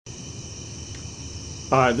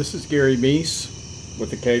Hi, this is Gary Meese with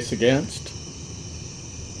the case against.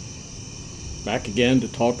 Back again to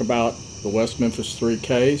talk about the West Memphis 3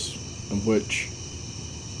 case in which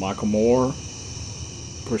Michael Moore,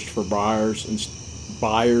 Christopher Byers,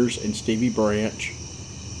 and Stevie Branch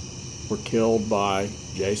were killed by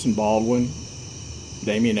Jason Baldwin,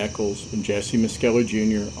 Damian Eccles, and Jesse Misskelly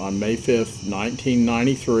Jr. on May 5th,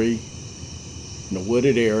 1993 in a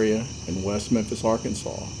wooded area in West Memphis,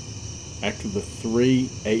 Arkansas, after the 3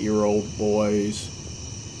 8-year-old boys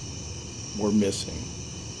were missing.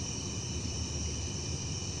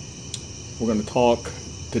 We're going to talk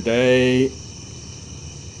today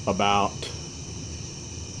about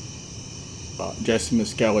Jesse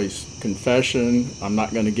Misskelly's confession. I'm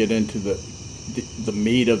not going to get into the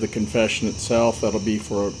meat of the confession itself. That'll be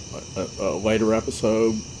for a later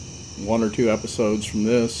episode, 1 or 2 episodes from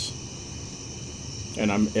this. And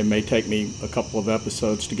it may take me a couple of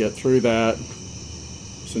episodes to get through that,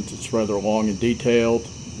 since it's rather long and detailed.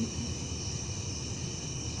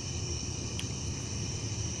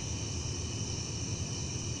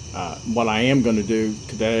 What I am going to do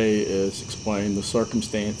today is explain the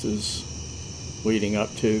circumstances leading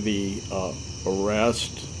up to the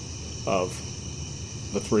arrest of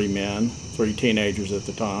the 3 men, 3 teenagers at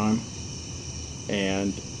the time,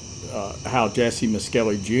 and how Jesse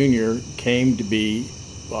Misskelly Jr. came to be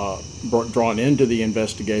drawn into the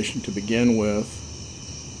investigation to begin with.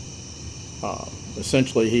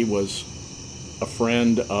 Essentially, he was a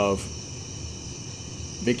friend of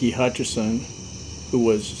Vicky Hutchison,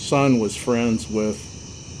 whose son was friends with,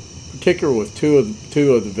 particularly with two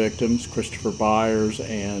of the victims, Christopher Byers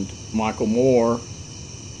and Michael Moore,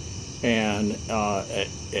 and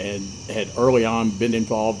had early on been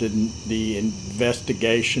involved in the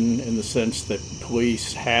investigation in the sense that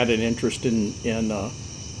police had an interest in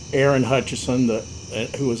Aaron Hutchison,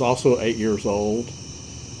 who was also 8 years old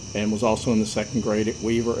and was also in the 2nd grade at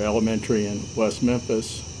Weaver Elementary in West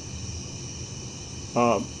Memphis.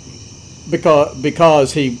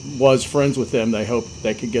 Because he was friends with them, they hoped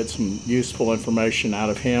they could get some useful information out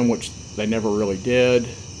of him, which they never really did.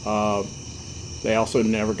 They also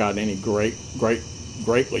never got any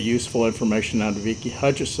greatly useful information out of Vicky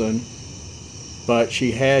Hutchison, but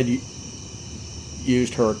she had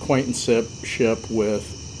used her acquaintanceship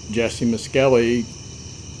with Jesse Misskelly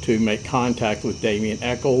to make contact with Damian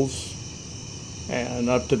Eccles, and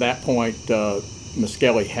up to that point,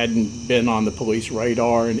 Misskelly hadn't been on the police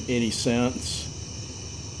radar in any sense.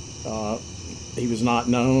 He was not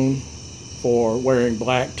known for wearing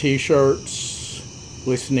black t-shirts,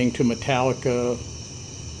 listening to Metallica,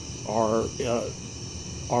 or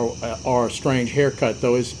a strange haircut,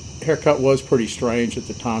 though his haircut was pretty strange at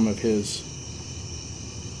the time of his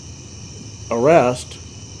arrest.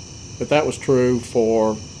 But that was true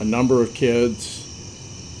for a number of kids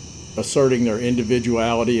asserting their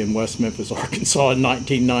individuality in West Memphis, Arkansas in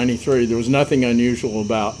 1993. There was nothing unusual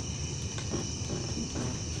about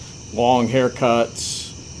long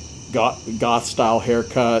haircuts, goth-style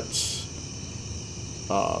haircuts,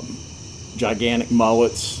 gigantic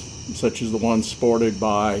mullets, such as the one sported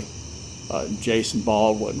by Jason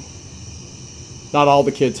Baldwin. Not all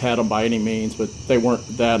the kids had them by any means, but they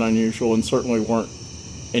weren't that unusual and certainly weren't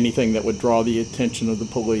anything that would draw the attention of the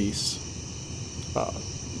police.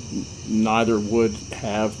 Neither would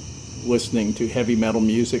have listening to heavy metal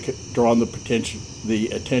music drawn the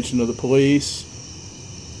attention of the police.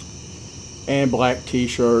 And black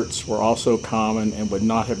t-shirts were also common and would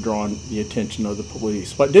not have drawn the attention of the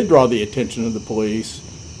police. What did draw the attention of the police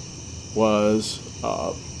was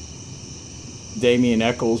Damian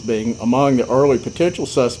Eccles being among the early potential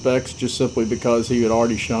suspects, just simply because he had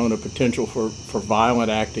already shown a potential for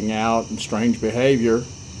violent acting out and strange behavior.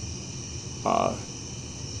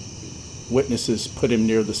 Witnesses put him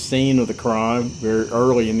near the scene of the crime very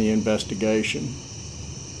early in the investigation.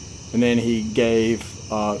 And then he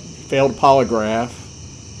failed a polygraph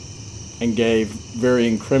and gave very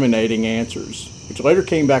incriminating answers, which later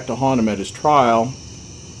came back to haunt him at his trial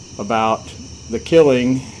about the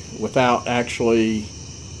killing without he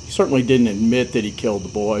certainly didn't admit that he killed the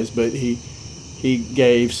boys, but he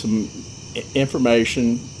gave some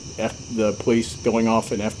information, the police going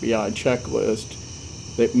off an FBI checklist,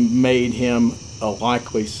 that made him a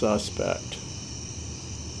likely suspect.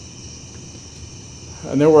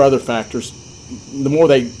 And there were other factors. The more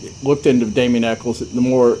they looked into Damian Eccles, the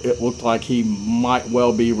more it looked like he might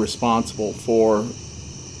well be responsible for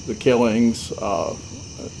the killings,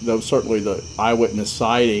 though certainly the eyewitness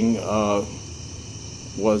sighting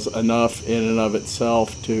was enough in and of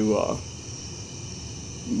itself to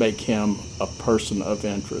make him a person of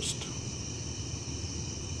interest.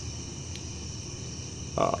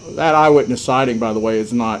 That eyewitness sighting, by the way,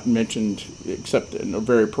 is not mentioned except in a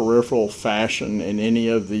very peripheral fashion in any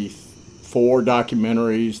of the 4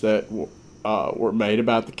 documentaries that were made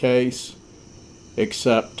about the case,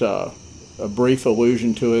 except a brief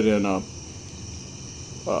allusion to it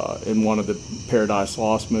in one of the Paradise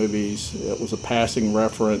Lost movies. It was a passing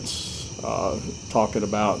reference talking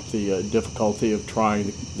about the difficulty of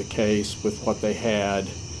trying the case with what they had,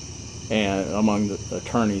 and among the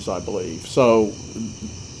attorneys, I believe. So,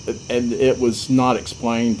 and it was not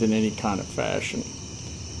explained in any kind of fashion.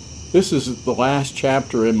 This is the last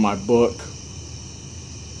chapter in my book,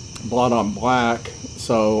 Blood on Black,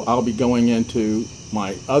 so I'll be going into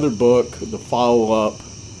my other book, the follow-up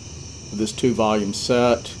of this 2-volume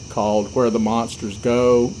set called Where the Monsters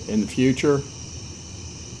Go in the Future.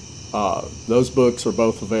 Those books are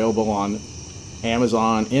both available on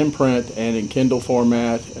Amazon in print and in Kindle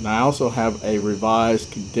format, and I also have a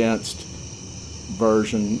revised, condensed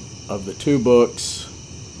version of the 2 books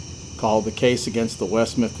called The Case Against the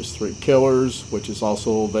West Memphis 3 Killers, which is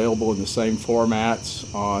also available in the same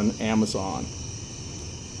formats on Amazon.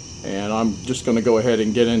 And I'm just going to go ahead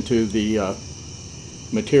and get into the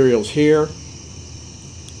materials here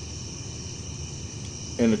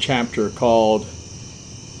in a chapter called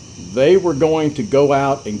They Were Going to Go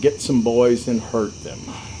Out and Get Some Boys and Hurt Them.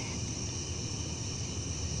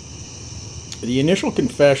 The initial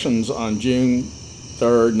confessions on June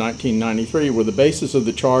 3rd, 1993 were the basis of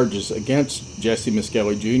the charges against Jesse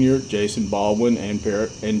Misskelly Jr., Jason Baldwin, and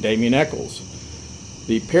Damien Echols.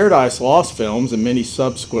 The Paradise Lost films and many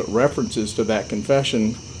subsequent references to that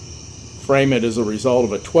confession frame it as a result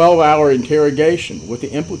of a 12-hour interrogation, with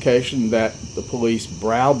the implication that the police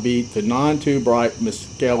browbeat the none-too-bright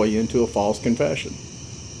Misskelly into a false confession.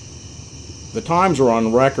 The times are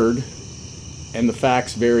on record, and the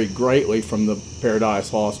facts vary greatly from the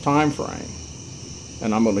Paradise Lost time frame.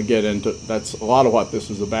 And I'm going to get into, that's a lot of what this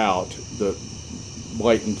is about, the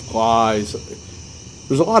blatant lies.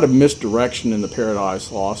 There's a lot of misdirection in the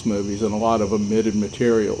Paradise Lost movies and a lot of omitted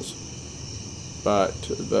materials. But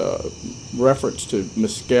the reference to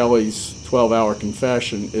Misskelly's 12-hour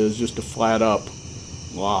confession is just a flat-up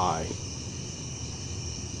lie,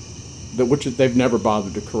 which they've never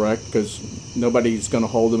bothered to correct because nobody's going to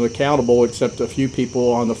hold them accountable except a few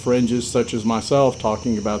people on the fringes, such as myself,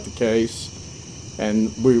 talking about the case.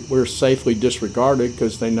 And we're safely disregarded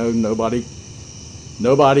because they know nobody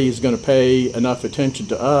is going to pay enough attention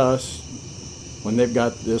to us when they've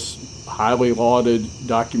got this highly lauded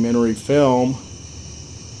documentary film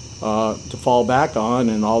to fall back on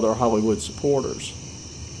and all their Hollywood supporters.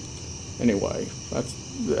 Anyway, that's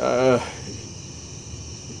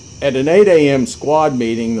at an 8 a.m. squad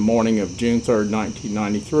meeting the morning of June 3rd,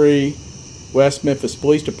 1993, West Memphis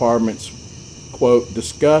Police Department's, quote,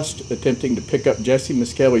 discussed attempting to pick up Jesse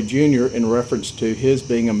Misskelly Jr. in reference to his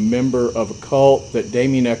being a member of a cult that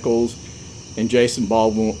Damien Echols and Jason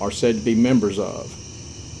Baldwin are said to be members of.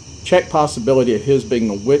 Check possibility of his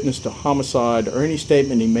being a witness to homicide or any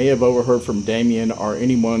statement he may have overheard from Damien or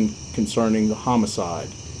anyone concerning the homicide,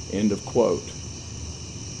 end of quote.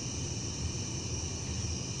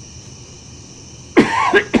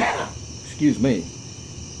 Excuse me.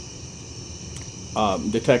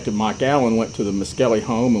 Detective Mike Allen went to the Misskelly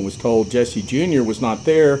home and was told Jesse Jr. was not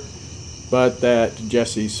there, but that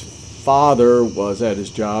Jesse's father was at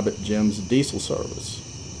his job at Jim's diesel service.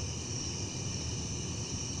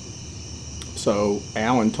 So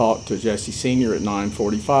Allen talked to Jesse Sr. at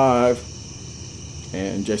 9:45,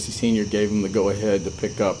 and Jesse Sr. gave him the go-ahead to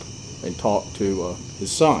pick up and talk to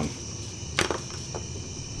his son.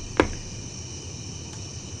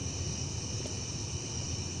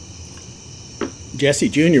 Jesse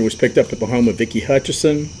Jr. was picked up at the home of Vicki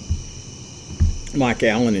Hutchison. Mike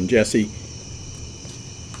Allen and Jesse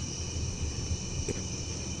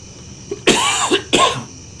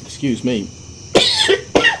excuse me.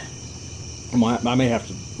 I may have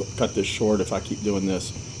to cut this short if I keep doing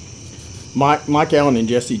this. Mike Allen and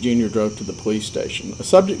Jesse Jr. drove to the police station. A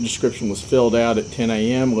subject description was filled out at 10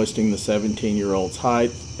 a.m. listing the 17-year-old's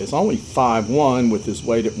height as only 5'1" with his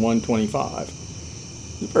weight at 125.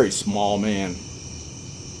 He's a very small man.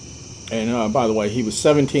 And by the way, he was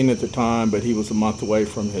 17 at the time, but he was a month away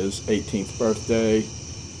from his 18th birthday.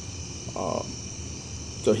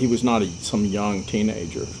 So he was not some young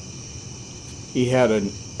teenager. He had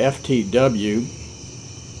an FTW,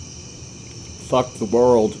 fuck the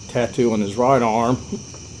world, tattoo on his right arm.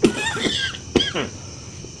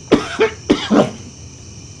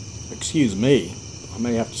 Excuse me, I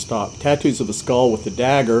may have to stop. Tattoos of a skull with a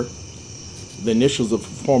dagger, the initials of a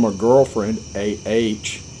former girlfriend,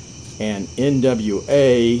 AH, and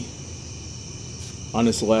NWA, on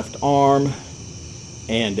his left arm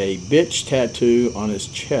and a bitch tattoo on his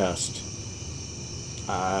chest.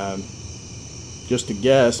 Just a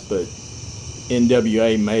guess, but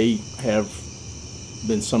NWA may have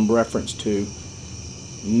been some reference to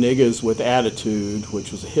Niggas with Attitude,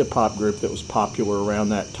 which was a hip-hop group that was popular around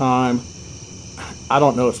that time. I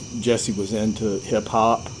don't know if Jesse was into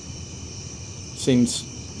hip-hop. Seems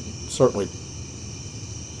certainly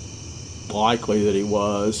likely that he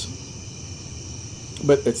was.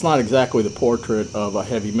 But it's not exactly the portrait of a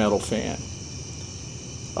heavy metal fan.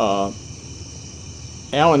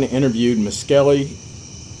 Allen interviewed Misskelly.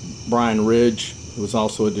 Brian Ridge, who was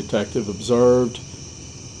also a detective, observed.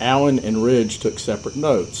 Allen and Ridge took separate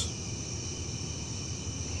notes.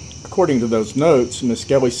 According to those notes,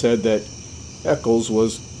 Misskelly said that Eccles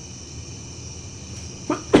was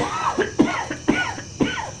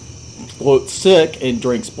sick and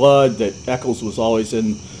drinks blood, that Eccles was always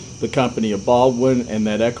in the company of Baldwin, and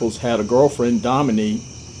that Eccles had a girlfriend, Dominique,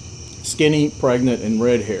 skinny, pregnant, and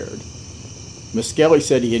red-haired. Misskelly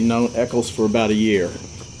said he had known Eccles for about a year.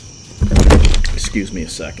 Excuse me a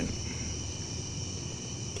second.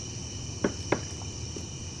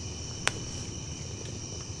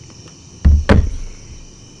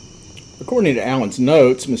 According to Allen's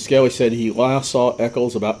notes, Misskelly said he last saw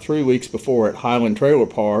Eccles about 3 weeks before at Highland Trailer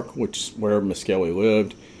Park, which is where Misskelly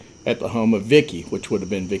lived, at the home of Vicky, which would have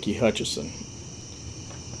been Vicky Hutchison.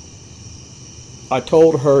 I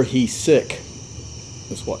told her he's sick,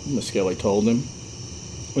 is what Misskelly told him.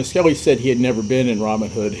 Misskelly said he had never been in Robin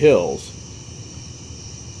Hood Hills.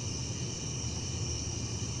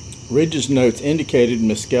 Ridge's notes indicated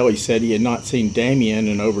Misskelly said he had not seen Damien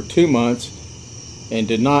in over 2 months and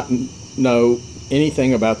did not know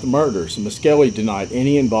anything about the murders. Misskelly denied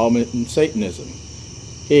any involvement in Satanism.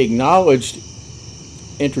 He acknowledged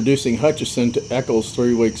introducing Hutchison to Eccles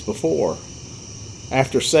 3 weeks before,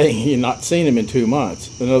 after saying he had not seen him in 2 months.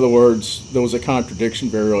 In other words, there was a contradiction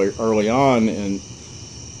very early on in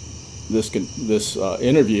this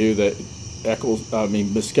interview that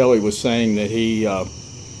Misskelly was saying that he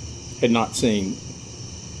had not seen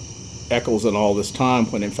Eccles in all this time,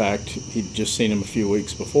 when in fact he'd just seen him a few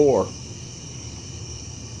weeks before.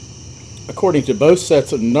 According to both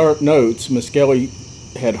sets of notes, Misskelly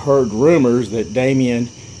had heard rumors that Damien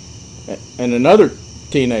and another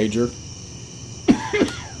teenager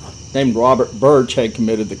named Robert Birch had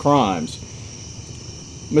committed the crimes.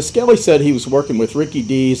 Misskelly said he was working with Ricky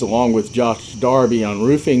Dees along with Josh Darby on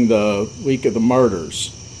roofing the week of the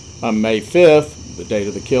murders. On May 5th, the date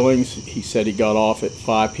of the killings, he said he got off at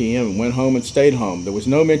 5 p.m. and went home and stayed home. There was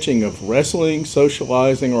no mention of wrestling,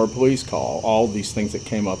 socializing, or a police call, all these things that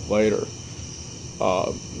came up later.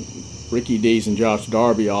 Ricky Dees and Josh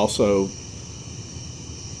Darby also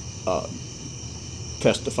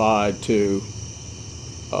testified to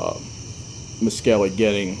Misskelly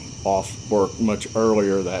getting off work much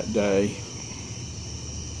earlier that day,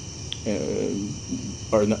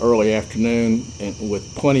 or in the early afternoon, and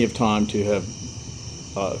with plenty of time to have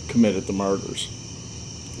committed the murders.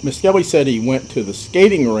 Misskelly said he went to the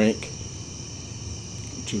skating rink,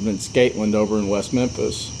 which was in Skateland over in West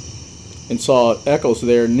Memphis, and saw Eccles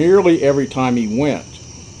there nearly every time he went.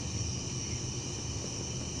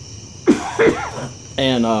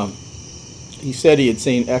 And he said he had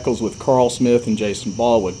seen Eccles with Carl Smith and Jason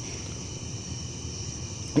Baldwin.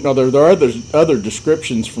 Now, there are other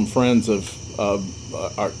descriptions from friends of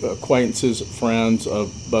acquaintances, friends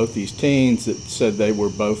of both these teens, that said they were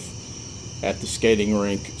both at the skating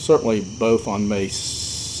rink, certainly both on May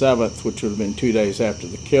 7th, which would have been 2 days after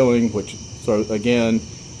the killing, which again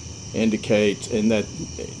indicates, and that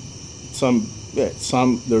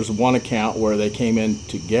there's one account where they came in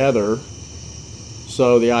together.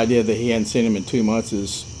 So the idea that he hadn't seen him in 2 months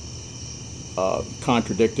is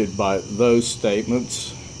contradicted by those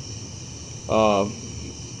statements.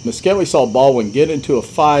 Misskelly saw Baldwin get into a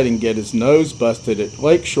fight and get his nose busted at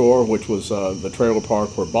Lakeshore, which was the trailer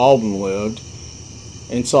park where Baldwin lived,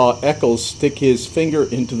 and saw Eccles stick his finger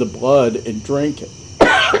into the blood and drink it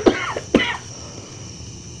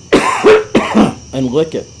and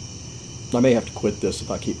lick it. I may have to quit this if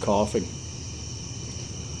I keep coughing.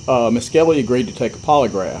 Misskelly agreed to take a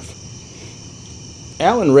polygraph.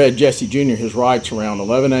 Allen read Jesse Jr. his rights around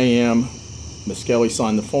 11 a.m. Misskelly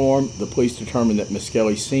signed the form. The police determined that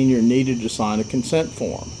Misskelly Sr. needed to sign a consent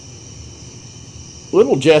form.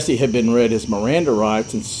 Little Jesse had been read his Miranda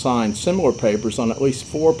rights and signed similar papers on at least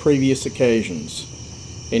 4 previous occasions.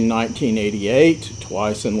 In 1988,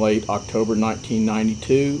 twice in late October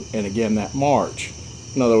 1992, and again that March.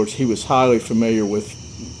 In other words, he was highly familiar with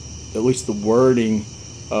at least the wording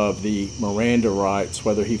of the Miranda rights.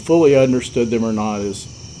 Whether he fully understood them or not is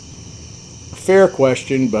a fair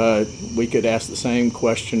question, but we could ask the same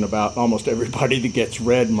question about almost everybody that gets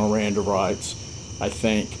read Miranda rights, I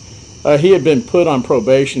think. He had been put on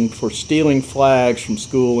probation for stealing flags from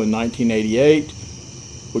school in 1988,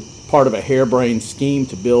 part of a harebrained scheme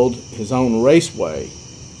to build his own raceway.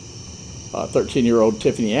 13-year-old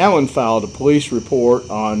Tiffany Allen filed a police report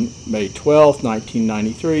on May 12,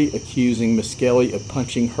 1993, accusing Misskelly of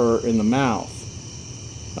punching her in the mouth.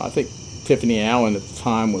 Now, I think Tiffany Allen at the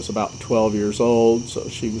time was about 12 years old, so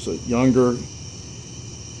she was a younger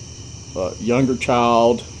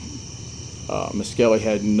child. Misskelly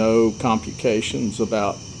had no complications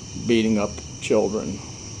about beating up children.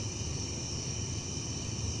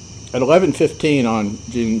 At 11:15 on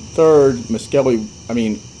June 3rd,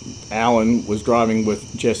 Allen was driving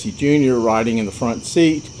with Jesse Jr. riding in the front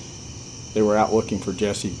seat. They were out looking for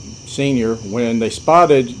Jesse Sr. when they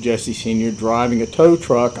spotted Jesse Sr. driving a tow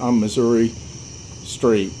truck on Missouri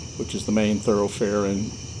Street, which is the main thoroughfare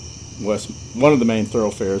one of the main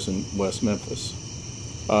thoroughfares in West Memphis.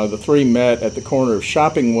 The three met at the corner of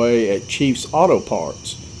Shopping Way at Chief's Auto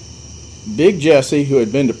Parts. Big Jesse, who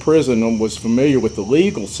had been to prison and was familiar with the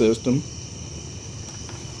legal system,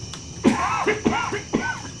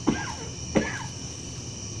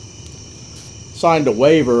 signed a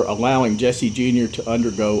waiver allowing Jesse Jr. to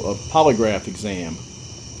undergo a polygraph exam.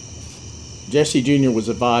 Jesse Jr. was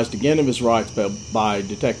advised again of his rights by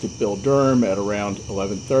Detective Bill Durham at around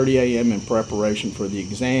 11:30 a.m. in preparation for the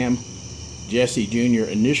exam. Jesse Jr.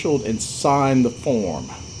 initialed and signed the form.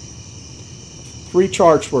 3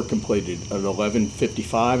 charts were completed at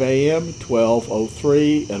 11:55 a.m.,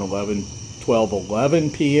 12:03, and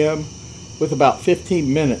 12:11 p.m., with about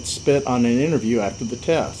 15 minutes spent on an interview after the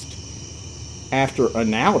test. After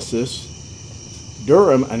analysis,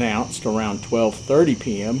 Durham announced around 12:30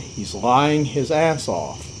 p.m. he's lying his ass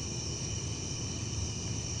off.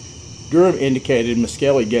 Durham indicated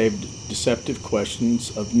Misskelly gave deceptive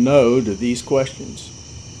questions of no to these questions.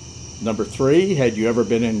 Number 3, had you ever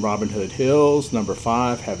been in Robin Hood Hills? Number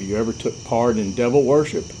 5, have you ever took part in devil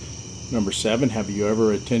worship? Number 7, have you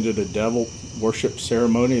ever attended a devil worship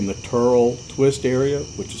ceremony in the Turl Twist area,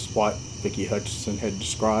 which is what Vicki Hutchinson had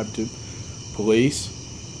described to police?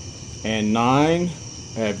 And 9,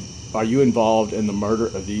 are you involved in the murder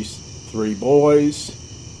of these 3 boys?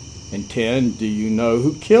 And 10, do you know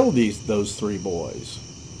who killed those 3 boys?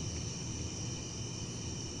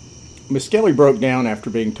 Misskelly broke down after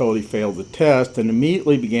being told he failed the test and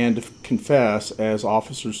immediately began to confess as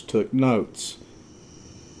officers took notes.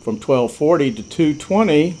 From 12:40 to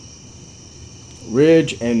 2:20,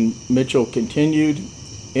 Ridge and Mitchell continued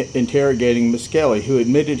interrogating Misskelly, who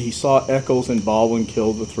admitted he saw Eccles and Baldwin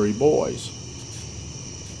kill the 3 boys.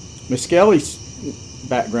 Misskelly's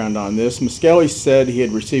background on this: Misskelly said he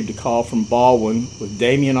had received a call from Baldwin with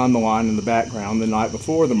Damien on the line in the background the night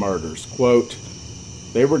before the murders. Quote,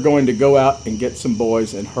 they were going to go out and get some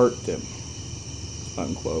boys and hurt them,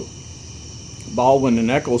 unquote. Baldwin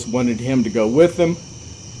and Eccles wanted him to go with them.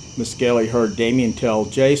 Misskelly heard Damien tell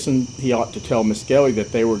Jason he ought to tell Misskelly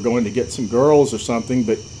that they were going to get some girls or something,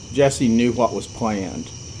 but Jesse knew what was planned.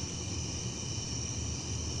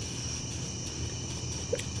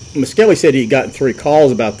 Misskelly said he'd gotten 3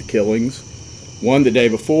 calls about the killings, one the day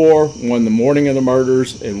before, one the morning of the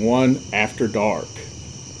murders, and one after dark.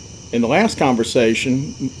 In the last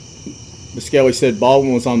conversation, Misskelly said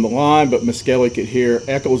Baldwin was on the line, but Misskelly could hear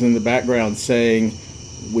Eccles in the background saying,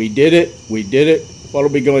 we did it, what are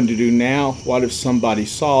we going to do now? What if somebody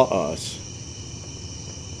saw us?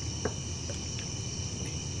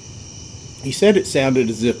 He said it sounded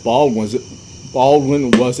as if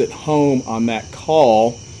Baldwin was at home on that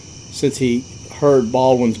call, since he heard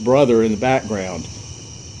Baldwin's brother in the background.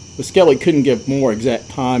 Misskelly couldn't give more exact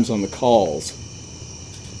times on the calls.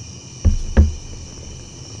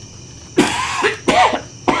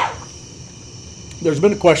 There's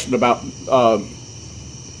been a question about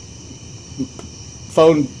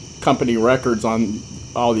phone company records on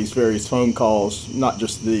all these various phone calls, not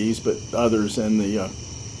just these, but others in the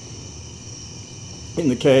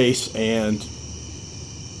case, and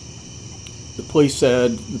the police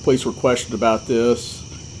were questioned about this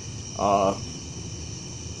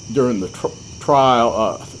during the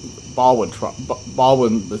trial,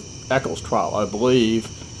 Baldwin Eccles trial, I believe,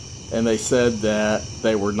 and they said that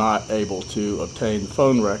they were not able to obtain the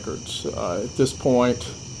phone records. At this point,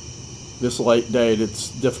 this late date, it's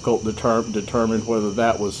difficult to determine whether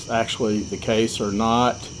that was actually the case or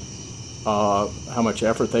not, how much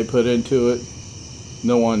effort they put into it.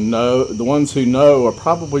 No one knows. The ones who know are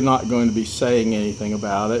probably not going to be saying anything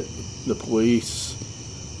about it. The police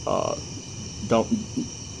don't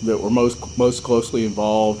that were most closely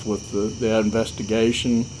involved with the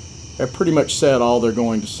investigation have pretty much said all they're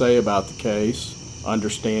going to say about the case,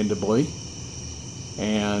 understandably,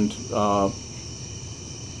 and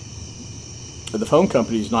the phone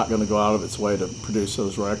company is not going to go out of its way to produce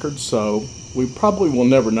those records, so we probably will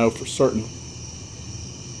never know for certain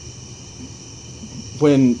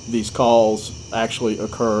when these calls actually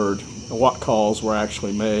occurred, what calls were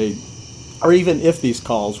actually made, or even if these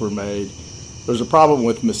calls were made. There's a problem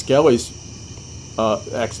with Misskelly's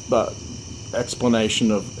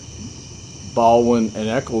explanation of Baldwin and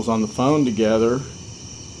Eccles on the phone together,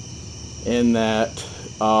 in that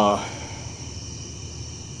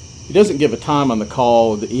he doesn't give a time on the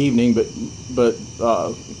call of the evening, but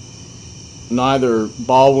neither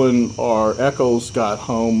Baldwin or Eccles got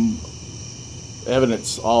home.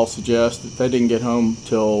 Evidence all suggests that they didn't get home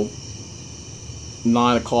till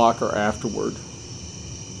 9 o'clock or afterward.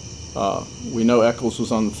 We know Eccles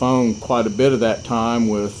was on the phone quite a bit of that time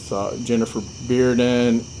with Jennifer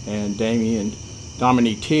Bearden and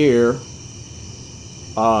Dominique Tier.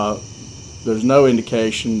 There's no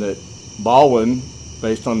indication that Baldwin,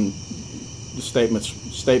 based on the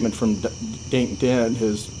statement from Dink Dent,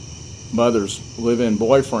 his mother's live-in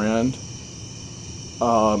boyfriend,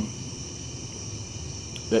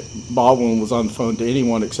 that Baldwin was on the phone to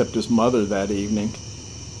anyone except his mother that evening.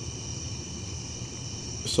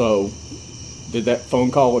 So, did that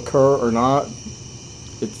phone call occur or not?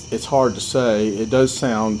 It's hard to say. It does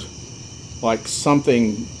sound like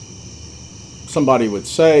something somebody would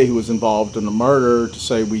say who was involved in a murder, to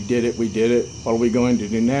say, we did it, what are we going to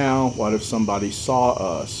do now? What if somebody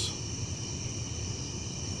saw us?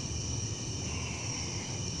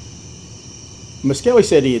 Misskelly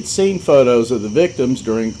said he had seen photos of the victims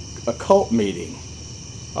during a cult meeting.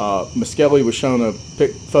 Misskelly was shown a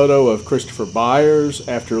photo of Christopher Byers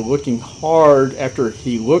after he looked hard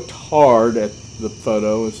at the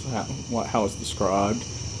photo, is how it's described.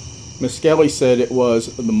 Misskelly said it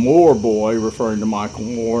was the Moore boy, referring to Michael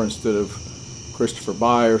Moore instead of Christopher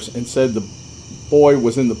Byers, and said the boy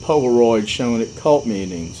was in the Polaroid shown at cult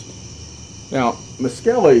meetings. Now,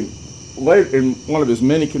 Misskelly, later, in one of his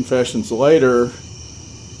many confessions later,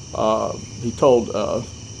 he told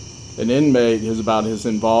an inmate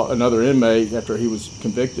another inmate after he was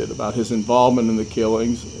convicted, about his involvement in the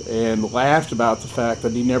killings, and laughed about the fact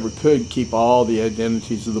that he never could keep all the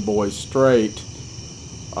identities of the boys straight.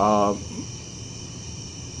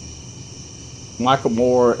 Michael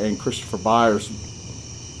Moore and Christopher Byers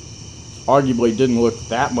arguably didn't look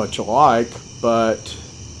that much alike, but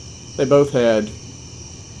they both had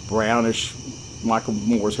brownish. Michael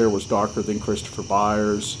Moore's hair was darker than Christopher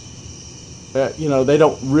Byers. They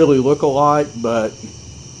don't really look alike, but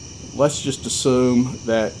let's just assume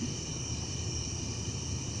that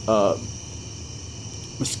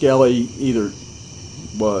Misskelly either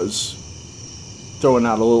was throwing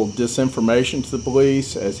out a little disinformation to the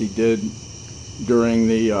police, as he did during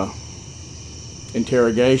the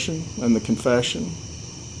interrogation and the confession,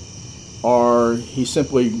 or he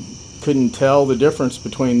simply couldn't tell the difference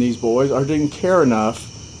between these boys, or didn't care enough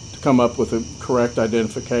to come up with a correct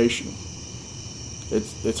identification.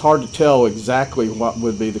 It's hard to tell exactly what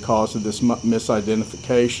would be the cause of this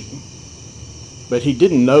misidentification, but he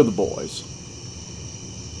didn't know the boys,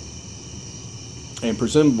 and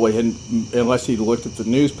presumably, unless he'd looked at the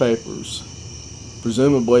newspapers,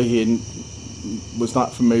 presumably he was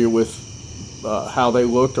not familiar with how they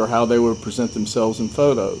looked or how they would present themselves in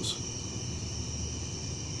photos.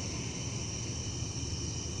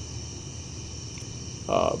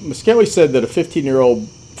 Misskelly said that a 15-year-old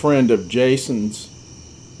friend of Jason's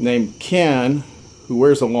named Ken, who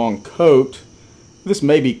wears a long coat, this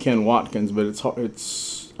may be Ken Watkins, but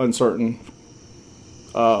it's uncertain,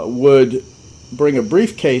 would bring a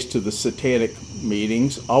briefcase to the satanic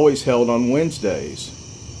meetings, always held on Wednesdays,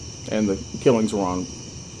 and the killings were on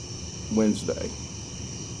Wednesday.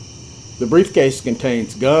 The briefcase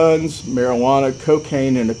contains guns, marijuana,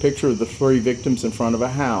 cocaine, and a picture of the 3 victims in front of a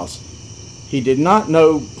house. He did not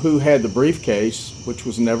know who had the briefcase, which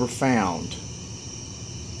was never found.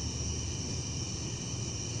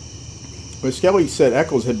 Misskelly said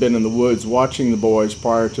Eccles had been in the woods watching the boys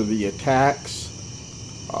prior to the attacks.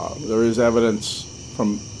 There is evidence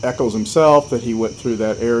from Eccles himself that he went through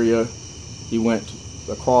that area. He went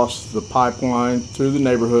across the pipeline, through the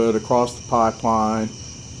neighborhood, across the pipeline,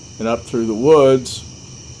 and up through the woods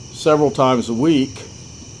several times a week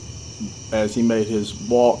as he made his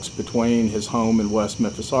walks between his home in West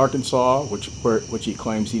Memphis, Arkansas, which he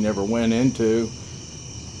claims he never went into,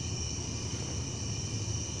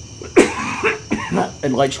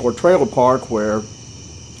 and Lakeshore Trailer Park, where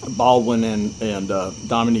Baldwin and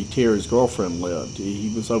Dominique Tier, his girlfriend, lived.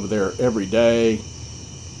 He was over there every day.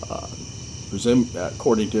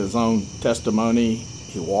 According to his own testimony,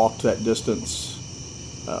 he walked that distance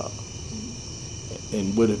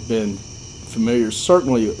and would have been familiar,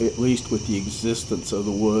 certainly at least with the existence of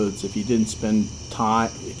the woods. If he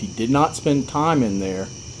did not spend time in there,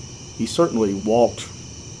 he certainly walked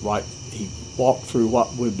through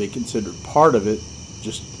what would be considered part of it,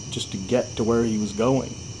 just to get to where he was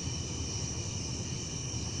going.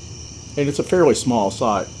 And it's a fairly small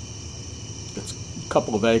site. It's a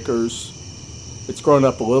couple of acres. It's grown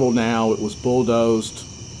up a little now. It was bulldozed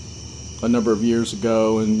a number of years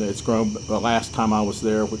ago, and it's grown. The last time I was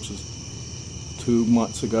there, which was 2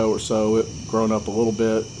 months ago or so, it grown up a little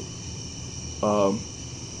bit,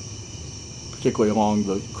 particularly along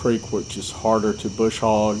the creek, which is harder to bush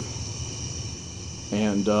hog.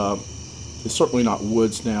 And it's certainly not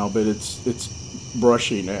woods now, but it's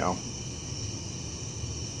brushy now.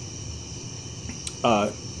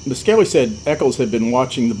 Misskelly said Eccles had been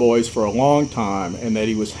watching the boys for a long time and that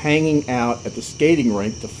he was hanging out at the skating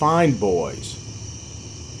rink to find boys.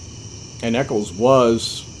 And Eccles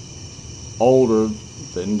was older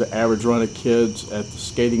than the average run of kids at the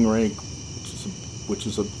skating rink, which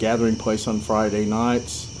is a gathering place on Friday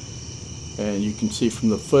nights. And you can see from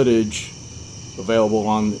the footage available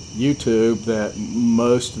on YouTube that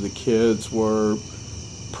most of the kids were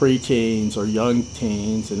preteens or young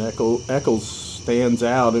teens, and Eccles stands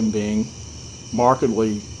out in being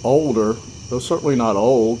markedly older, though certainly not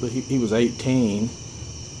old. He was 18,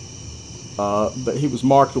 but he was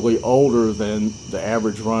markedly older than the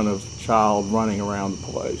average run of child running around the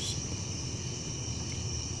place.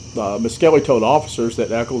 Misskelly told officers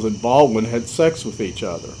that Eccles and Baldwin had sex with each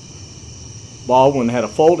other. Baldwin had a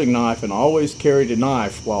folding knife and always carried a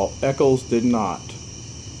knife, while Eccles did not.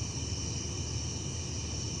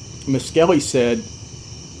 Misskelly said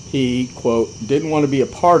he, quote, didn't want to be a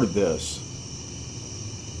part of this,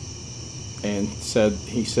 and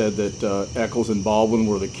he said that Eccles and Baldwin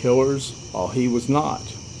were the killers, while he was not.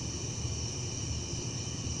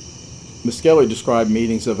 Misskelly described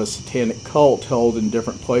meetings of a satanic cult held in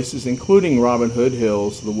different places, including Robin Hood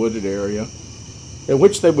Hills, the wooded area, in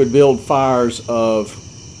which they would build fires of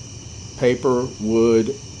paper,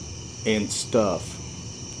 wood, and stuff.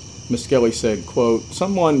 Misskelly said, quote,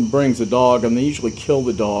 someone brings a dog and they usually kill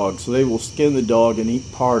the dog, so they will skin the dog and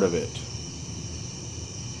eat part of it.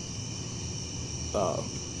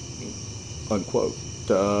 Unquote.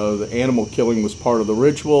 The animal killing was part of the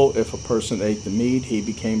ritual. If a person ate the meat, he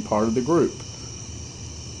became part of the group.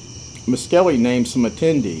 Misskelly named some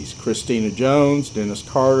attendees: Christina Jones, Dennis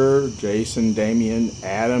Carter, Jason, Damien,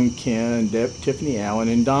 Adam, Ken, Tiffany Allen,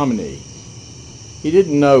 and Dominique. He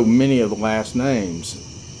didn't know many of the last names.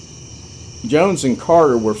 Jones and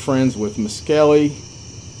Carter were friends with Misskelly.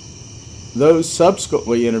 Those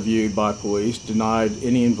subsequently interviewed by police denied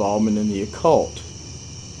any involvement in the occult.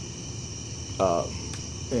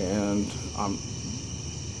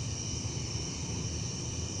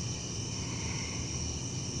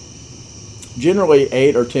 Generally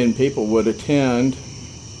 8 or 10 people would attend,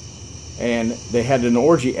 and they had an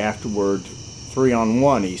orgy afterward,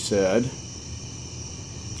 3-on-1, he said.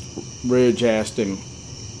 Ridge asked him,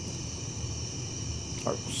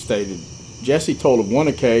 or stated, Jesse told of one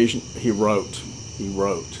occasion, he wrote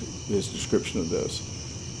his description of this.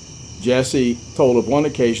 Jesse told of one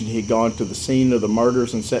occasion he'd gone to the scene of the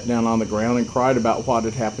murders and sat down on the ground and cried about what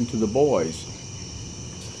had happened to the boys.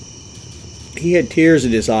 He had tears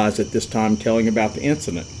in his eyes at this time telling about the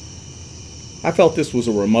incident. I felt this was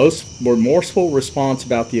a remorseful response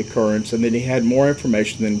about the occurrence and that he had more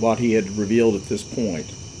information than what he had revealed at this point.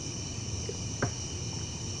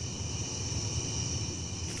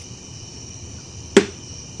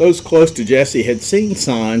 Those close to Jesse had seen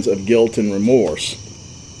signs of guilt and remorse.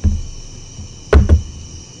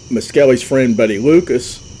 Misskelly's friend Buddy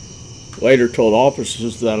Lucas later told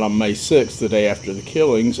officers that on May 6th, the day after the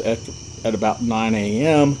killings, at about 9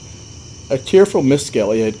 a.m., a tearful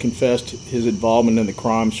Misskelly had confessed his involvement in the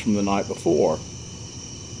crimes from the night before.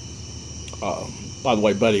 By the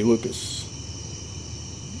way, Buddy Lucas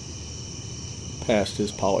passed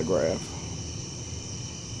his polygraph.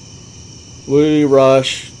 Louie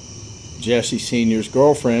Rush, Jesse Sr.'s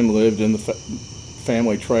girlfriend, lived in the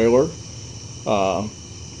family trailer.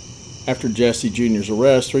 After Jesse Jr.'s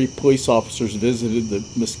arrest, 3 police officers visited the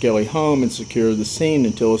Misskelly home and secured the scene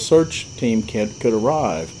until a search team could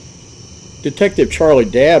arrive. Detective Charlie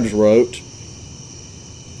Dabbs wrote,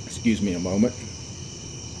 excuse me a moment,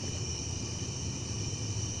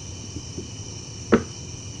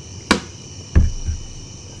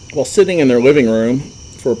 while sitting in their living room,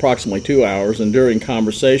 for approximately 2 hours, and during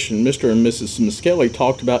conversation, Mr. and Mrs. Misskelly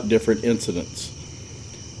talked about different incidents.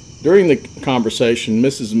 During the conversation,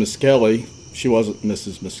 Mrs. Misskelly, she wasn't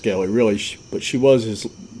Mrs. Misskelly really, but she was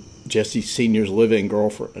Jesse Sr.'s live-in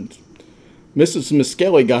girlfriend. Mrs.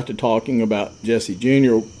 Misskelly got to talking about Jesse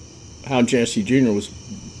Jr., how Jesse Jr. was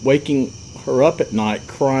waking her up at night,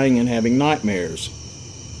 crying and having nightmares.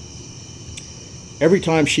 Every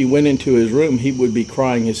time she went into his room, he would be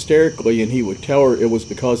crying hysterically, and he would tell her it was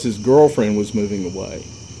because his girlfriend was moving away.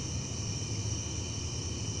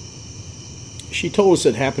 She told us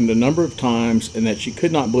it happened a number of times and that she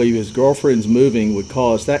could not believe his girlfriend's moving would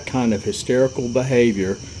cause that kind of hysterical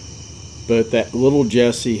behavior, but that little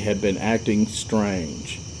Jesse had been acting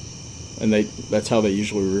strange. And that's how they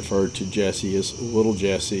usually refer to Jesse, as little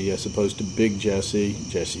Jesse, as opposed to big Jesse,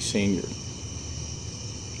 Jesse Sr.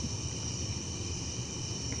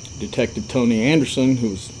 Detective Tony Anderson, who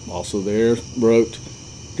was also there, wrote,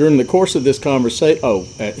 during the course of this conversation,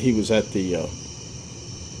 he was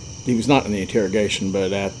not in the interrogation,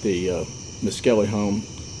 but at the Misskelly home,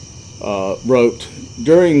 wrote,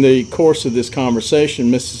 during the course of this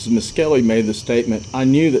conversation, Mrs. Misskelly made the statement, I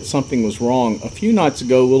knew that something was wrong. A few nights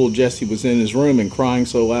ago, little Jesse was in his room and crying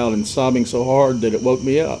so loud and sobbing so hard that it woke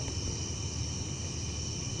me up.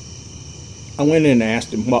 I went in and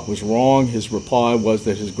asked him what was wrong. His reply was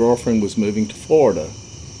that his girlfriend was moving to Florida.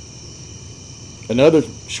 Another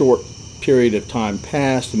short period of time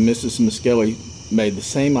passed, and Mrs. Misskelly made the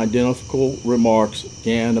same identical remarks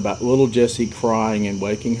again about little Jesse crying and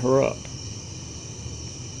waking her up.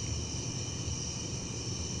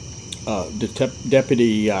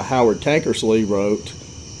 Deputy Howard Tankersley wrote,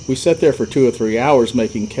 we sat there for 2 or 3 hours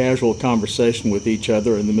making casual conversation with each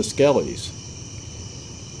other and the Misskellys.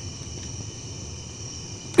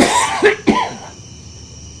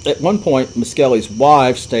 At one point, Misskelly's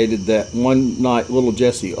wife stated that one night little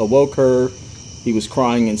Jesse awoke her. He was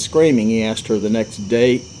crying and screaming. He asked her the next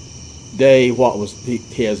day what was, he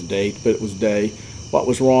has a date, but it was day, what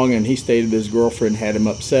was wrong, and he stated his girlfriend had him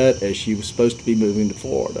upset as she was supposed to be moving to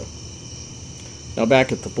Florida. Now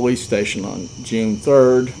back at the police station on June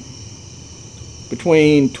 3rd,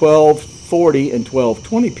 between 12:40 and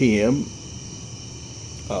 12:20 p.m.,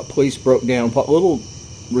 police broke down what little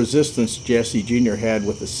resistance Jesse Jr. had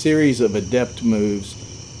with a series of adept moves,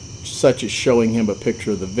 such as showing him a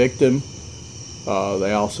picture of the victim.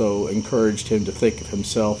 They also encouraged him to think of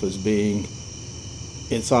himself as being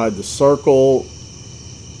inside the circle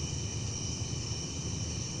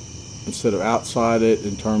instead of outside it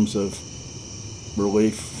in terms of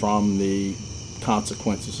relief from the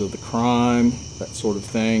consequences of the crime, that sort of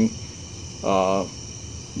thing.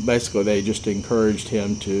 Basically, they just encouraged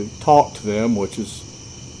him to talk to them, which is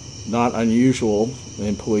not unusual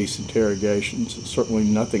in police interrogations. It's certainly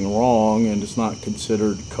nothing wrong, and it's not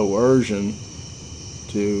considered coercion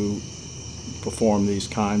to perform these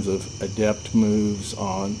kinds of adept moves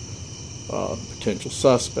on potential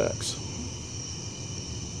suspects.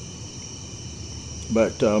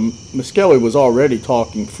 But Misskelly was already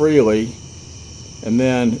talking freely, and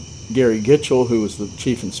then Gary Gitchell, who was the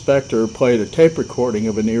chief inspector, played a tape recording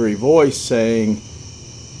of an eerie voice saying,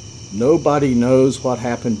 "Nobody knows what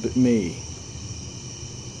happened but me."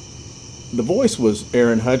 The voice was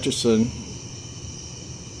Aaron Hutchison,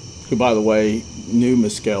 who, by the way, knew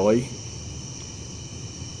Misskelly,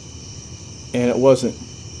 and it wasn't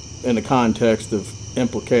in the context of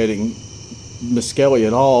implicating Misskelly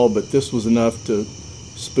at all, but this was enough to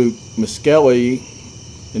spook Misskelly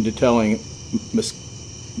into telling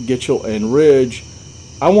Gitchell and Ridge,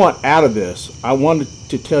 "I want out of this. I wanted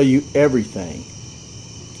to tell you everything."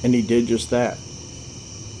 And he did just that.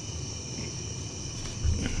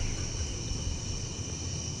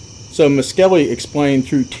 So Misskelly explained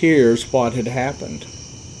through tears what had happened.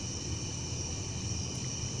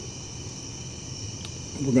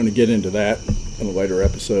 We're going to get into that in a later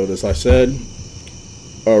episode, as I said.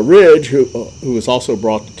 Ridge, who was also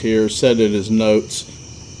brought to tears, said in his notes,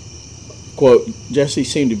 quote, "Jesse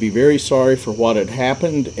seemed to be very sorry for what had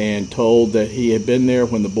happened and told that he had been there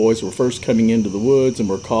when the boys were first coming into the woods and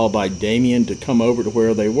were called by Damien to come over to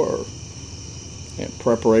where they were. And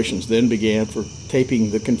preparations then began for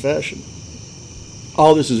taping the confession."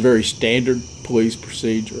 All this is very standard police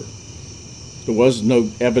procedure. There was no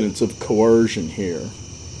evidence of coercion here.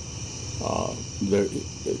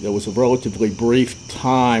 There was a relatively brief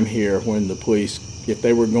time here when the police, if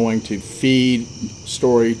they were going to feed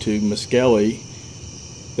story to Misskelly,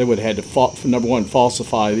 they would have had to, number one,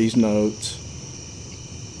 falsify these notes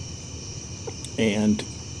and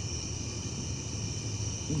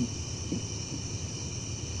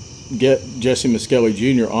get Jesse Misskelly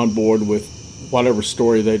Jr. on board with whatever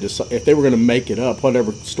story they decide, if they were going to make it up,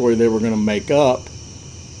 whatever story they were going to make up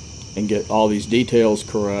and get all these details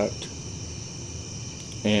correct.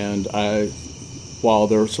 And while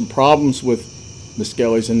there are some problems with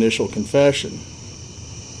Misskelly's initial confession,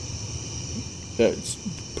 it's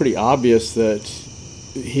pretty obvious that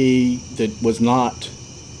he was not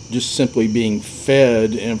just simply being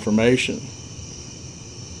fed information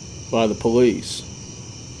by the police.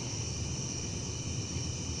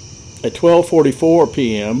 At 12:44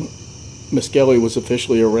 p.m., Misskelly was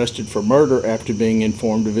officially arrested for murder after being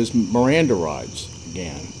informed of his Miranda rights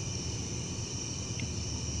again.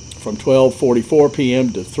 From 12:44 p.m.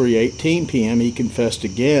 to 3:18 p.m., he confessed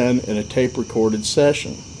again in a tape-recorded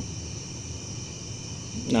session.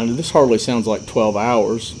 Now, this hardly sounds like 12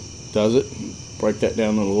 hours, does it? Break that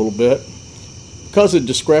down in a little bit. Because of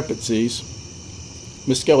discrepancies,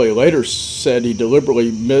 Misskelly later said he deliberately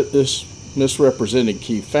misrepresented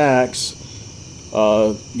key facts.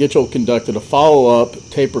 Gitchell conducted a follow-up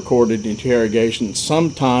tape-recorded interrogation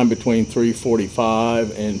sometime between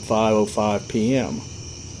 3:45 and 5:05 p.m.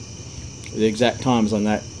 The exact times on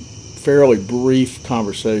that fairly brief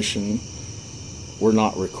conversation were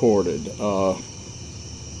not recorded.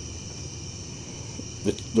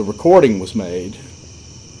 The recording was made.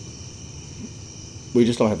 We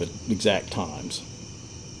just don't have the exact times.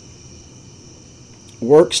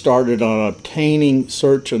 Work started on obtaining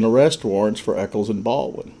search and arrest warrants for Eccles and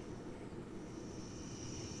Baldwin.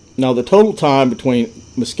 Now, the total time between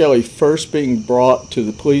Misskelly first being brought to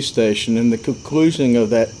the police station and the conclusion of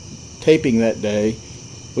that taping that day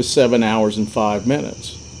was 7 hours and 5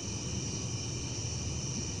 minutes,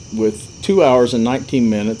 with 2 hours and 19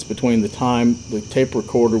 minutes between the time the tape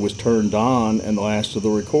recorder was turned on and the last of the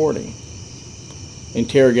recording.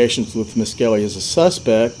 Interrogations with Misskelly as a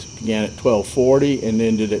suspect began at 12:40 and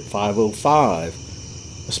ended at 5:05,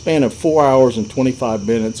 a span of 4 hours and 25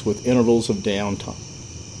 minutes with intervals of downtime.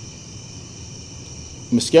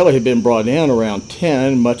 Misskelly had been brought in around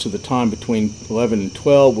 10. Much of the time between 11 and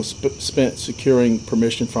 12 was spent securing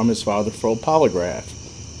permission from his father for a polygraph.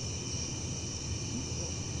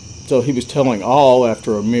 So he was telling all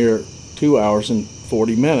after a mere 2 hours and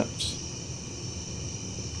 40 minutes.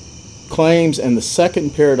 Claims in the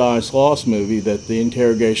second Paradise Lost movie that the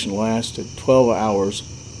interrogation lasted 12 hours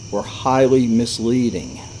were highly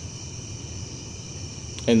misleading.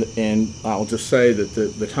 And I'll just say that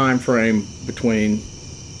the time frame between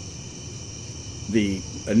the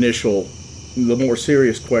more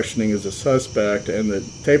serious questioning as a suspect and the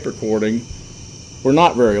tape recording were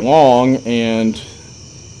not very long, and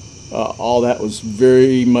all that was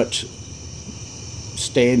very much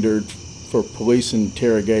standard for police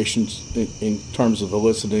interrogations in terms of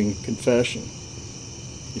eliciting confession.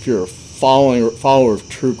 If you're a follower of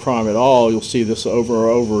true crime at all, you'll see this over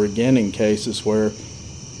and over again in cases where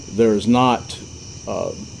there's not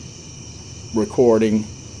recording,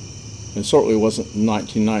 and certainly wasn't in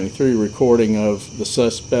 1993, recording of the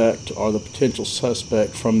suspect or the potential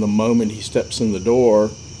suspect from the moment he steps in the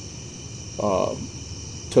door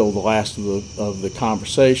till the last of the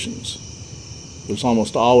conversations.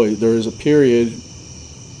 There is a period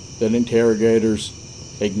that interrogators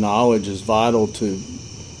acknowledge is vital to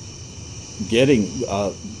getting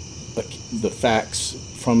the facts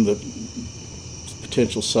from the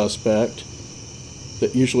potential suspect,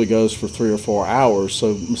 that usually goes for 3 or 4 hours.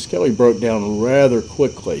 So Misskelly broke down rather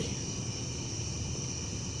quickly.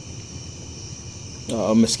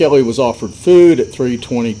 Misskelly was offered food at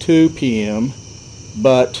 3:22 p.m.,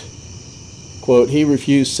 but, quote, he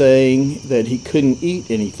refused, saying that he couldn't eat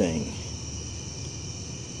anything.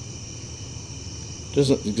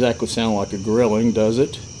 Doesn't exactly sound like a grilling, does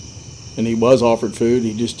it? And he was offered food,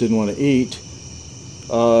 he just didn't want to eat.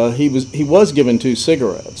 He was given 2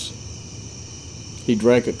 cigarettes. He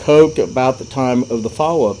drank a Coke about the time of the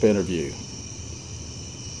follow-up interview.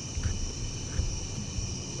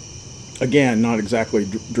 Again, not exactly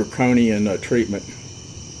draconian treatment.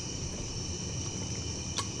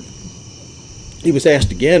 He was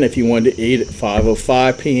asked again if he wanted to eat at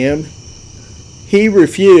 5:05 p.m. He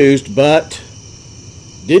refused, but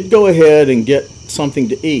did go ahead and get something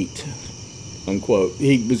to eat, unquote.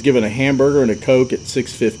 He was given a hamburger and a Coke at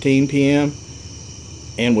 6:15 p.m.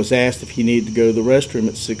 and was asked if he needed to go to the restroom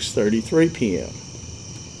at 6:33 p.m.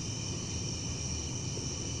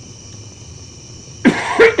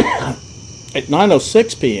 At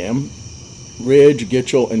 9:06 p.m., Ridge,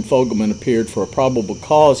 Gitchell, and Fogelman appeared for a probable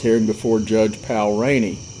cause hearing before Judge Powell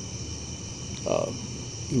Rainey.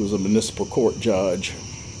 He was a municipal court judge.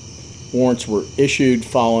 Warrants were issued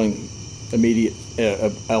following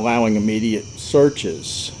allowing immediate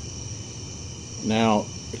searches. Now,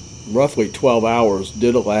 roughly 12 hours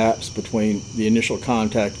did elapse between the initial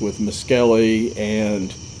contact with Misskelly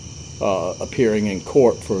and appearing in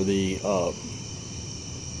court for the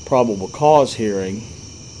probable cause hearing,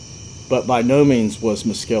 but by no means was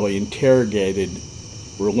Misskelly interrogated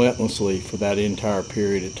relentlessly for that entire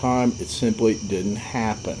period of time. It simply didn't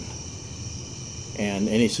happen. And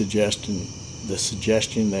any suggestion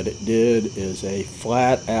that it did is a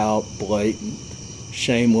flat-out, blatant,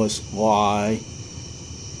 shameless lie.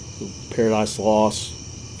 The Paradise Lost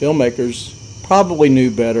filmmakers probably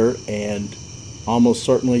knew better and almost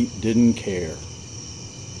certainly didn't care.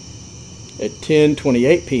 At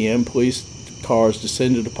 10:28 p.m., police cars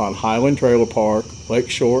descended upon Highland Trailer Park,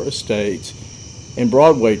 Lakeshore Estates, and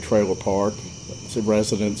Broadway Trailer Park. It's the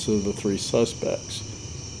residence of the three suspects.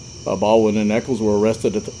 Baldwin and Eccles were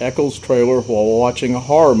arrested at the Eccles trailer while watching a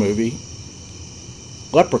horror movie,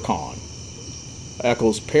 Leprechaun.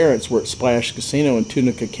 Eccles' parents were at Splash Casino in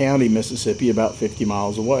Tunica County, Mississippi, about 50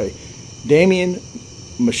 miles away. Damien,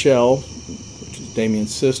 Michelle, which is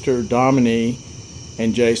Damien's sister, Dominique,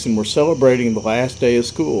 and Jason were celebrating the last day of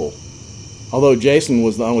school, although Jason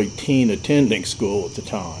was the only teen attending school at the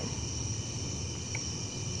time.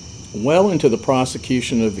 Well into the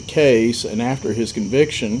prosecution of the case and after his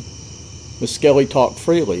conviction, Misskelly talked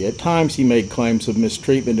freely. At times he made claims of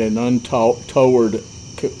mistreatment and untoward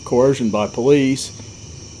coercion by police.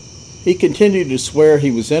 He continued to swear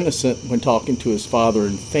he was innocent when talking to his father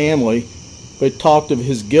and family, but talked of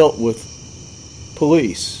his guilt with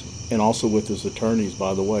police and also with his attorneys,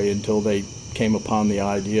 by the way, until they came upon the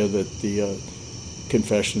idea that the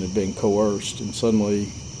confession had been coerced, and suddenly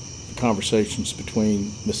the conversations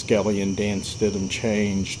between Misskelly and Dan Stidham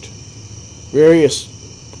changed. Various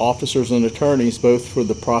officers and attorneys, both for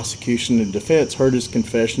the prosecution and defense, heard his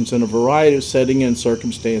confessions in a variety of settings and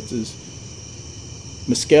circumstances.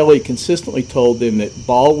 Misskelly consistently told them that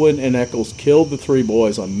Baldwin and Eccles killed the three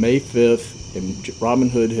boys on May 5th in Robin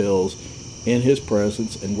Hood Hills in his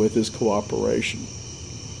presence and with his cooperation.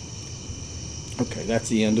 Okay, that's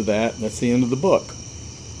the end of that. That's the end of the book.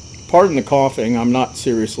 Pardon the coughing. I'm not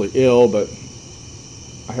seriously ill, but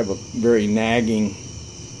I have a very nagging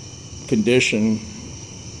condition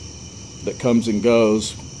that comes and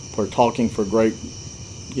goes. For talking for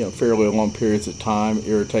fairly long periods of time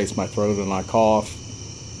irritates my throat and I cough.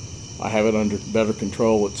 I have it under better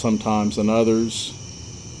control at some times than others.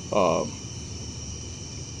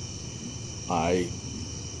 I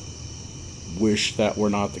wish that were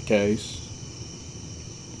not the case.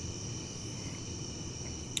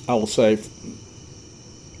 I will say,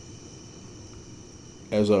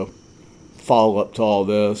 as a follow-up to all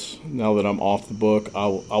this, now that I'm off the book, I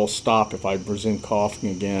will stop if I presume coughing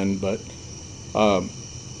again, but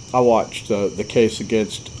I watched the case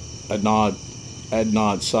against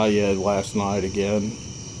Adnan Syed last night again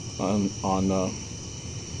on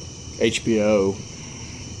HBO,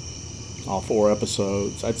 all 4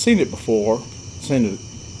 episodes. I'd seen it before, seen it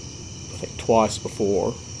I think twice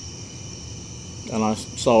before, and I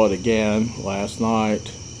saw it again last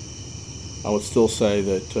night. I would still say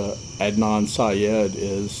that Adnan Syed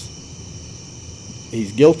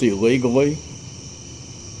he's guilty legally,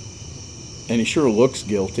 and he sure looks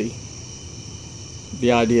guilty.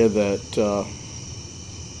 The idea that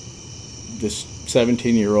this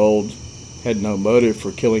 17-year-old had no motive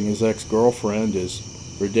for killing his ex-girlfriend is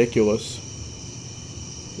ridiculous.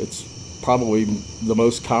 It's probably the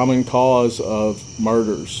most common cause of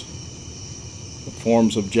murders,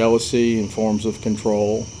 forms of jealousy and forms of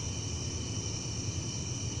control.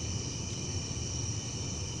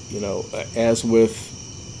 As with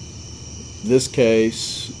this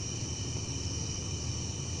case,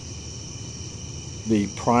 the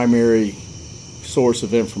primary source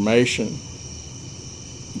of information,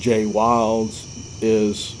 Jay Wilds,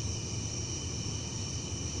 is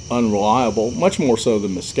unreliable, much more so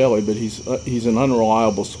than Misskelly, but he's an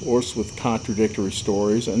unreliable source with contradictory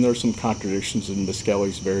stories, and there's some contradictions in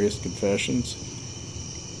Miskelly's various confessions.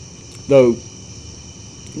 Though,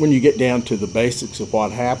 when you get down to the basics of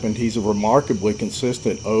what happened, he's remarkably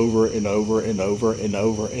consistent over and over and over and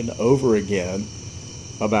over and over again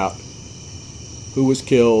about who was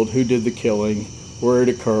killed, who did the killing, where it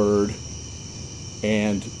occurred,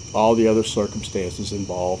 and all the other circumstances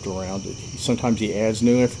involved around it. Sometimes he adds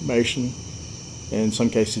new information, and in some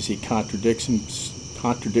cases he contradicts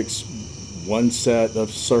one set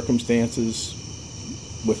of circumstances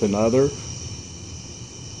with another.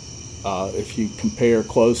 If you compare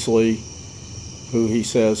closely who he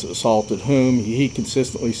says assaulted whom, he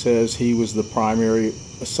consistently says he was the primary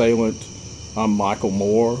assailant, Michael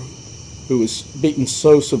Moore, who was beaten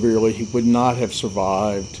so severely he would not have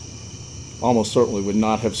survived almost certainly would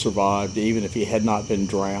not have survived even if he had not been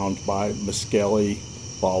drowned by Misskelly,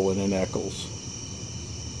 Baldwin, and Eccles.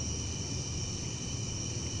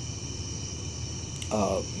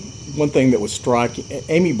 One thing that was striking,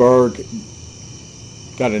 Amy Berg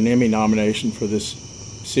got an Emmy nomination for this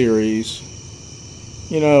series,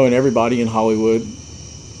 and everybody in Hollywood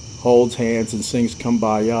holds hands and sings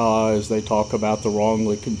Kumbaya as they talk about the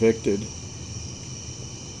wrongly convicted.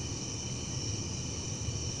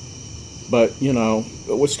 But,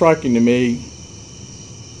 what's striking to me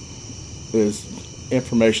is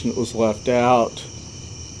information that was left out.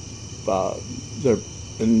 There,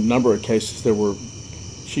 in a number of cases,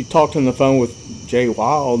 she talked on the phone with Jay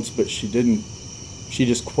Wilds, but she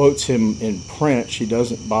just quotes him in print. She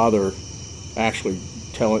doesn't bother actually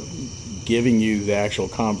giving you the actual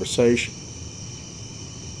conversation.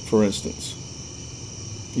 For instance,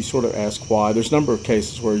 you sort of ask why. There's a number of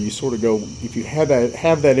cases where you sort of go, if you have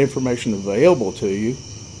that information available to you,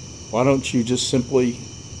 why don't you just simply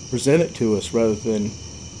present it to us rather than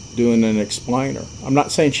doing an explainer? I'm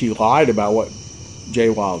not saying she lied about what Jay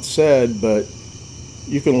Wilds said, but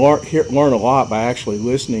you can learn a lot by actually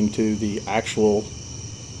listening to the actual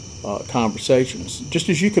conversations, just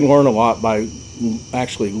as you can learn a lot by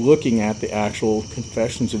actually looking at the actual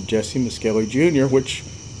confessions of Jesse Misskelly Jr., which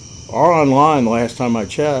are online the last time I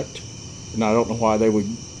checked, and I don't know why they would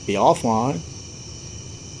be offline.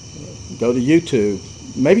 Go to YouTube.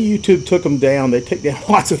 Maybe YouTube took them down. They take down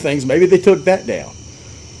lots of things. Maybe they took that down.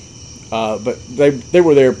 But they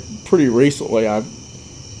were there pretty recently,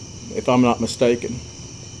 if I'm not mistaken.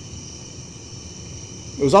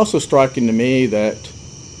 It was also striking to me that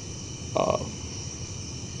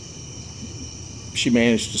she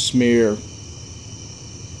managed to smear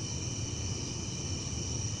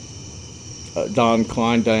Don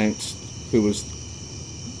Kleindanks, who was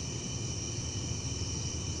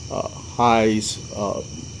High's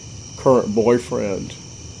current boyfriend,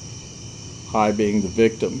 High being the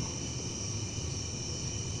victim,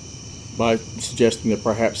 by suggesting that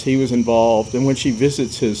perhaps he was involved. And when she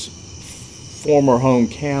visits his former home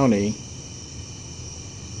county,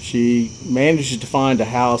 she manages to find a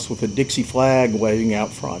house with a Dixie flag waving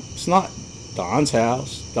out front. It's not Don's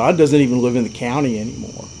house. Don doesn't even live in the county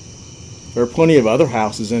anymore. There are plenty of other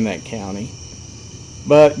houses in that county.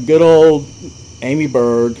 But good old Amy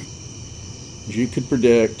Berg, as you could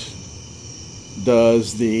predict,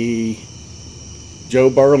 does the Joe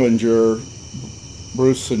Berlinger,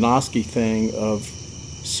 Bruce Sinofsky thing of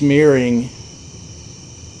smearing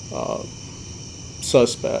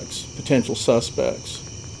potential suspects,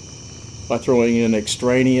 by throwing in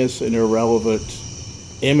extraneous and irrelevant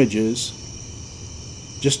images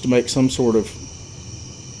just to make some sort of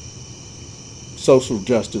social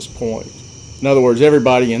justice point. In other words,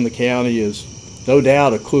 everybody in the county is no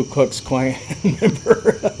doubt a Ku Klux Klan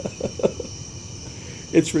member.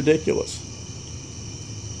 It's ridiculous.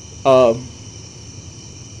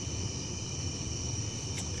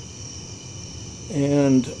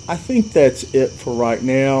 And I think that's it for right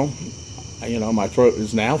now. My throat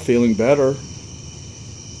is now feeling better.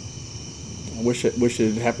 I wish it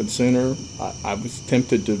had happened sooner. I was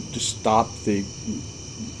tempted to just stop the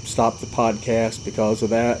podcast because of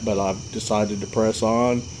that, but I've decided to press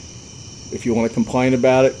on. If you want to complain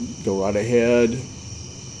about it, go right ahead.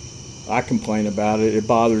 I complain about it. It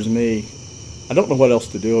bothers me. I don't know what else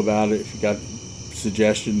to do about it. If you got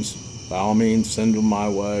suggestions, by all means, send them my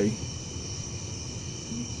way.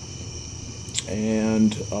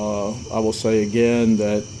 And I will say again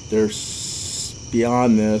that there's,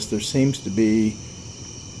 beyond this, there seems to be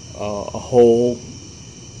a whole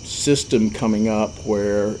system coming up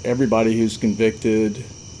where everybody who's convicted,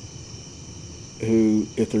 who,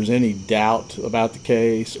 if there's any doubt about the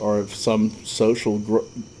case, or if some social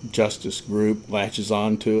justice group latches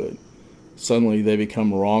onto it, suddenly they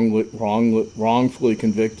become wrongfully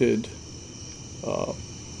convicted.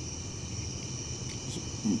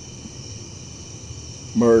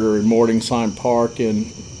 Murder in Morningside Park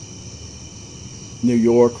in New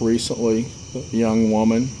York recently, a young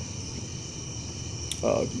woman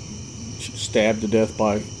stabbed to death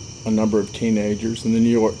by a number of teenagers, and the New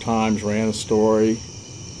York Times ran a story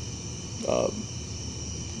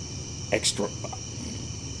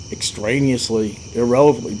extraneously,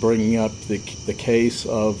 irrelevantly bringing up the case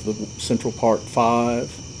of the Central Park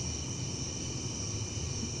Five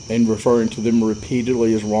and referring to them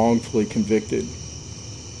repeatedly as wrongfully convicted.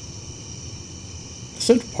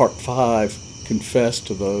 Central Park Five confessed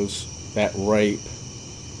to that rape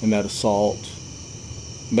and that assault.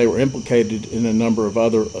 They were implicated in a number of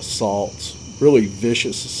other assaults, really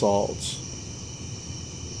vicious assaults.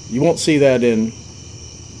 You won't see that in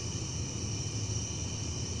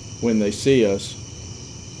when they see us.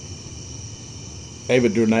 Ava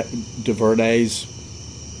DuVernay's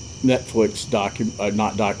Netflix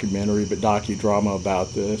not documentary, but docudrama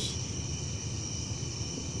about this.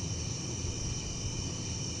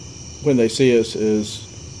 When they see us is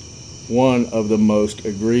one of the most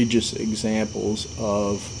egregious examples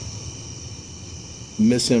of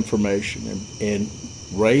misinformation and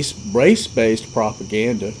race-based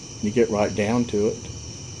propaganda. You get right down to it.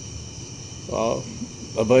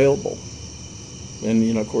 Available.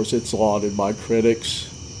 And, of course, it's lauded by critics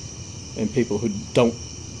and people who don't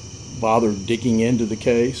bother digging into the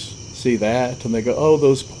case, see that, and they go, oh,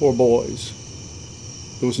 those poor boys.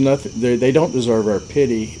 There was nothing. They don't deserve our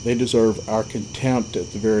pity. They deserve our contempt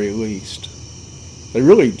at the very least. They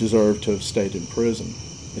really deserve to have stayed in prison.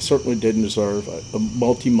 They certainly didn't deserve a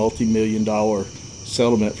multi-million-dollar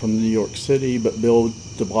settlement from New York City, but Bill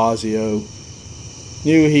de Blasio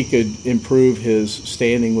knew he could improve his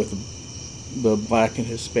standing with the Black and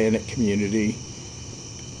Hispanic community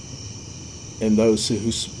and those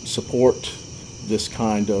who support this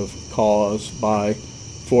kind of cause by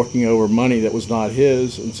forking over money that was not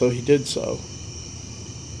his, and so he did so.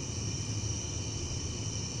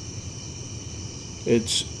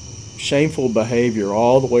 It's shameful behavior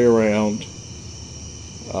all the way around.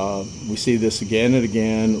 We see this again and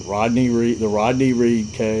again. The Rodney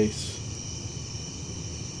Reed case.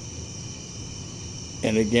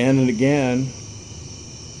 And again,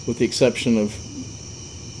 with the exception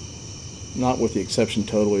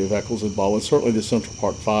totally of Eccles and Baldwin, certainly the Central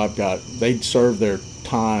Park Five they served their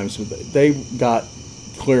times, they got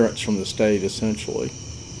clearance from the state essentially.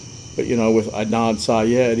 But with Adnan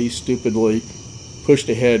Syed, he stupidly pushed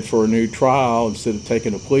ahead for a new trial instead of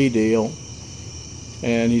taking a plea deal,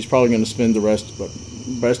 and he's probably going to spend the rest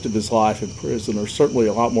of his life in prison, or certainly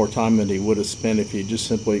a lot more time than he would have spent if he just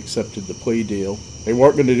simply accepted the plea deal. They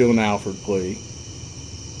weren't going to do an Alford plea.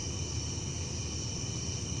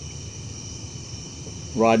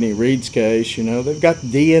 Rodney Reed's case, they've got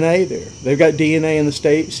DNA there. They've got DNA in the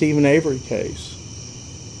Stephen Avery case.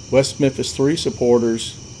 West Memphis 3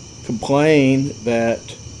 supporters complain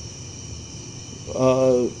that,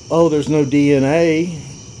 there's no DNA,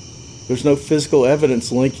 there's no physical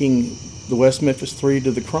evidence linking the West Memphis 3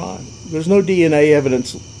 to the crime. There's no DNA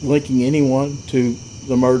evidence linking anyone to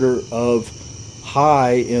the murder of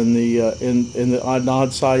High in the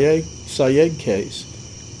Adnan Syed case.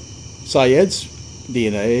 Syed's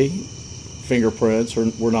DNA fingerprints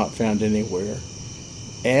were not found anywhere.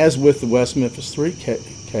 As with the West Memphis 3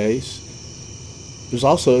 case, there's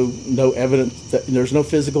also no evidence there's no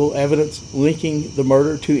physical evidence linking the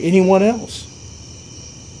murder to anyone else.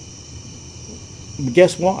 But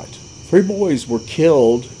guess what? 3 boys were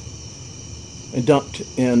killed and dumped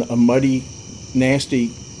in a muddy,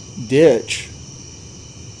 nasty ditch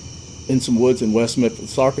in some woods in West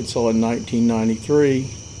Memphis, Arkansas in 1993.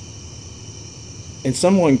 And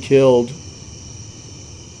someone,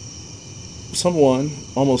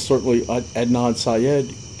 almost certainly Adnan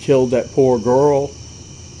Syed, killed that poor girl.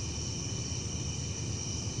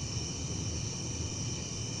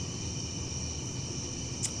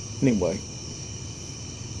 Anyway,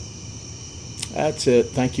 that's it.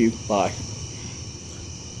 Thank you. Bye.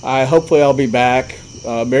 Hopefully I'll be back.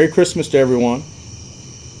 Merry Christmas to everyone.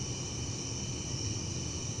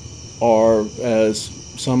 Or, as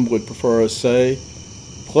some would prefer us say,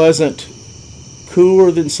 pleasant, cooler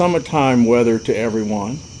than summertime weather to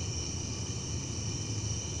everyone.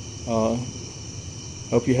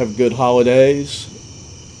 Hope you have good holidays.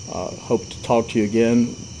 Hope to talk to you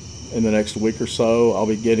again in the next week or so. I'll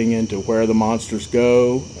be getting into Where the Monsters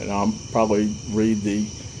Go, and I'll probably read the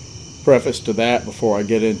preface to that before I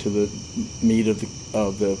get into the meat of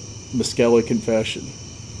the Misskelly confession.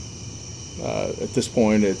 At this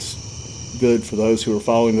point, it's good for those who are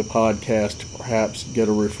following the podcast to perhaps get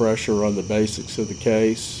a refresher on the basics of the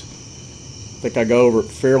case. I think I go over it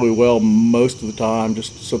fairly well most of the time,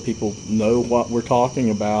 just so people know what we're talking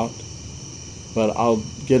about. But I'll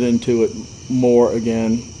get into it more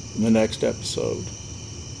again in the next episode.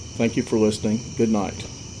 Thank you for listening. Good night.